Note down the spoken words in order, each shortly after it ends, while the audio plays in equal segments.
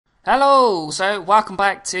Hello, so welcome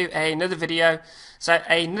back to another video. So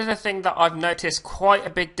another thing that I've noticed quite a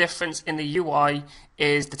big difference in the UI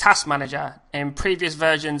is the task manager. In previous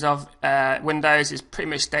versions of Windows it's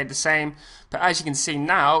pretty much stayed the same, but as you can see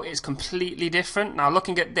now it's completely different. Now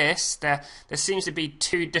looking at this, there seems to be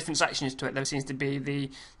two different sections to it. There seems to be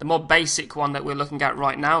the more basic one that we're looking at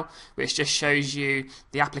right now, which just shows you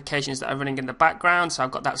the applications that are running in the background. So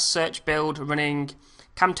I've got that search build running,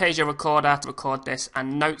 Camtasia Recorder to record this,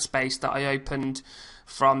 and Notespace that I opened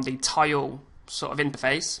from the tile sort of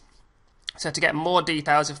interface. So to get more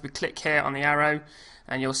details, if we click here on the arrow,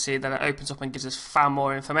 and you'll see that it opens up and gives us far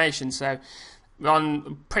more information. So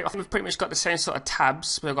I think we've pretty much got the same sort of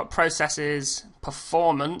tabs. We've got processes,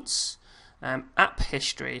 performance, app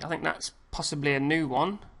history. I think that's possibly a new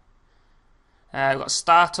one. We've got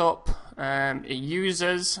startup,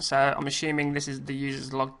 users. So I'm assuming this is the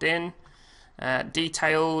users logged in.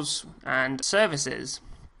 Details and services.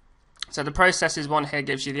 So the processes one here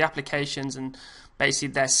gives you the applications and basically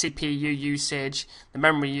their CPU usage, the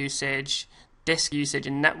memory usage, disk usage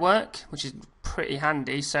and network, which is pretty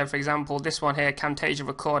handy. So for example, this one here, Camtasia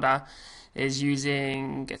Recorder, is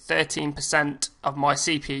using 13% of my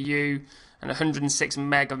CPU and 106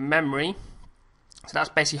 meg of memory. So that's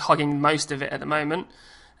basically hogging most of it at the moment.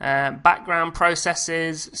 Background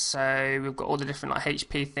processes, so we've got all the different like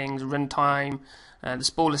HP things, runtime, the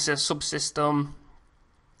Spooler subsystem.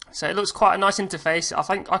 So it looks quite a nice interface. I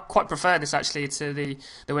think I quite prefer this actually to the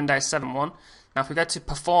Windows 7 one. Now if we go to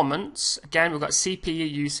performance, again we've got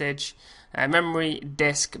CPU usage, memory,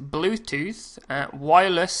 disk, Bluetooth,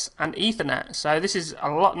 wireless and Ethernet. So this is a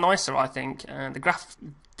lot nicer, I think. The graph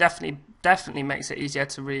definitely makes it easier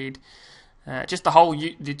to read. Just the whole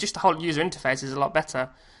user interface is a lot better.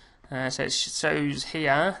 So it shows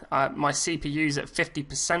here my CPU is at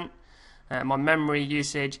 50%, my memory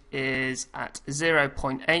usage is at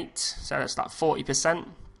 0.8, so that's like 40%.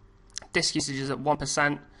 Disk usage is at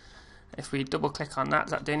 1%. If we double click on that,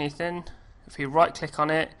 does that do anything? If we right click on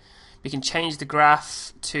it, we can change the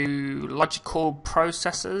graph to logical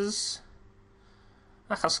processors.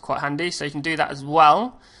 That's quite handy, so you can do that as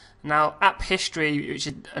well. Now app history, which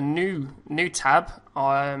is a new tab,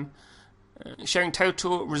 showing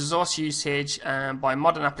total resource usage by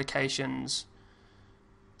modern applications.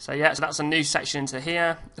 So yeah, so that's a new section into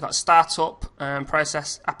here. We've got startup,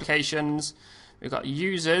 process applications. We've got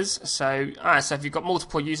users. So if you've got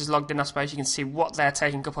multiple users logged in, I suppose you can see what they're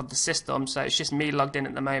taking up of the system. So it's just me logged in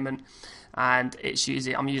at the moment, and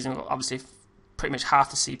I'm using obviously pretty much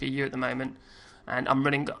half the CPU at the moment. And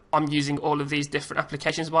I'm using all of these different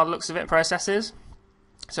applications by the looks of it, processes.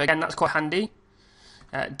 So again, that's quite handy.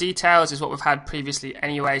 Details is what we've had previously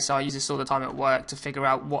anyway, so I use this all the time at work to figure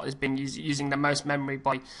out what has been using the most memory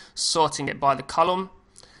by sorting it by the column.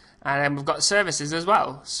 And then we've got services as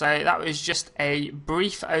well. So that was just a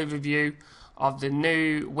brief overview of the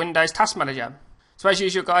new Windows Task Manager. So as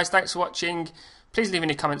usual guys, thanks for watching. Please leave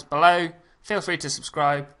any comments below, feel free to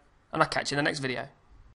subscribe, and I'll catch you in the next video.